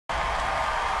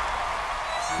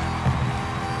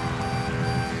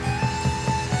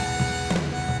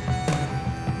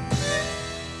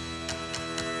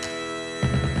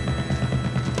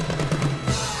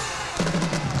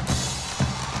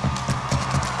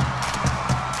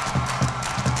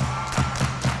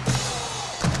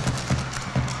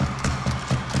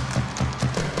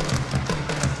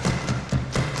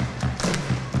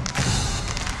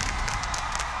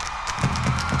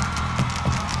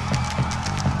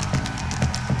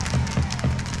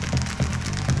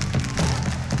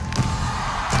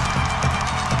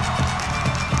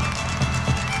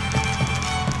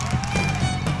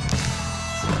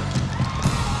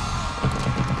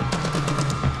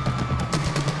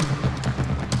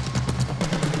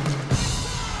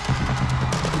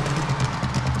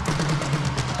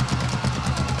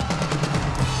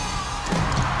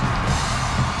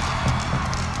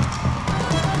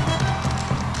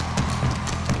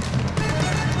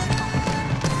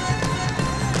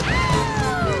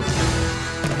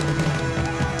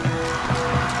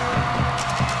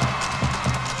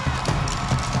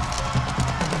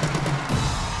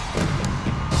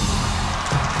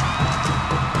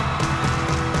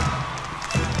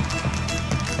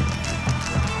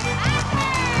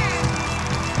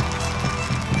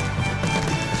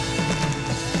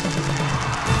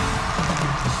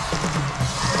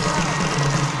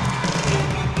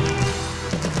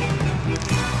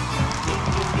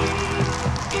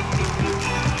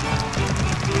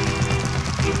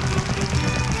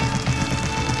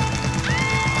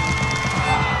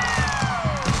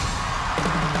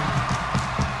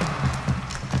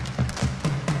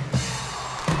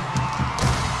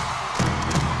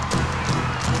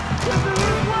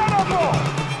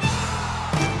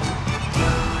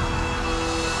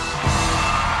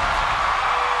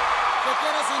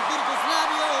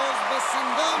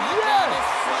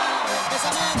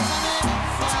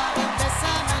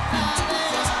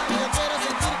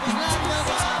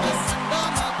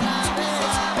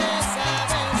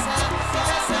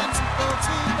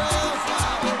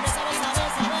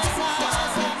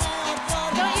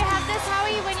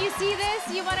see this,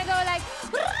 you want to go like,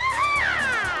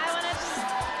 I want to just,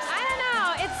 I don't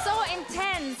know. It's so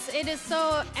intense. It is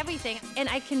so everything. And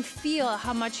I can feel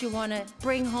how much you want to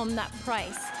bring home that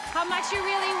prize. How much you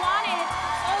really want it.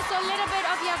 Also a little bit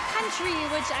of your country,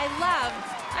 which I love.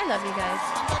 I love you guys.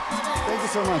 Thank you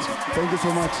so much. Thank you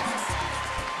so much.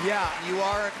 Yeah, you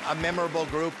are a memorable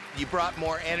group. You brought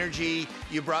more energy.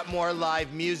 You brought more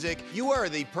live music. You are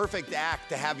the perfect act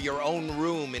to have your own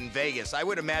room in Vegas. I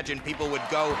would imagine people would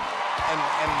go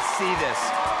and see this.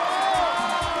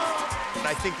 And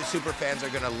I think the super fans are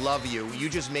gonna love you. You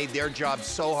just made their job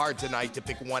so hard tonight to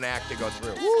pick one act to go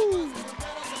through. Woo.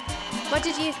 What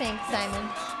did you think, Simon?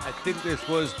 I think this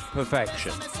was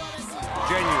perfection.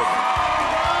 Genuinely.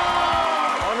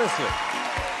 Honestly.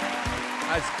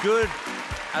 As good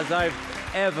as I've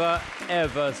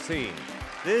ever seen.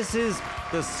 This is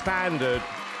the standard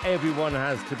everyone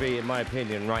has to be, in my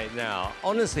opinion, right now.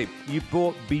 Honestly, you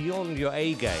brought beyond your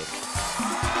A game.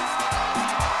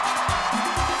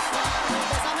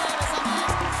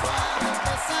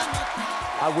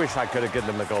 I wish I could have given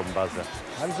them the golden buzzer.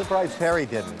 I'm surprised Terry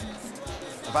didn't.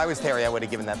 If I was Terry, I would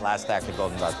have given that last act a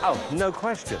golden buzzer. Oh, no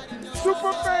question.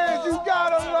 Super fans, you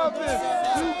gotta love this.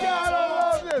 You gotta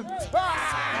love this.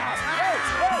 Ah!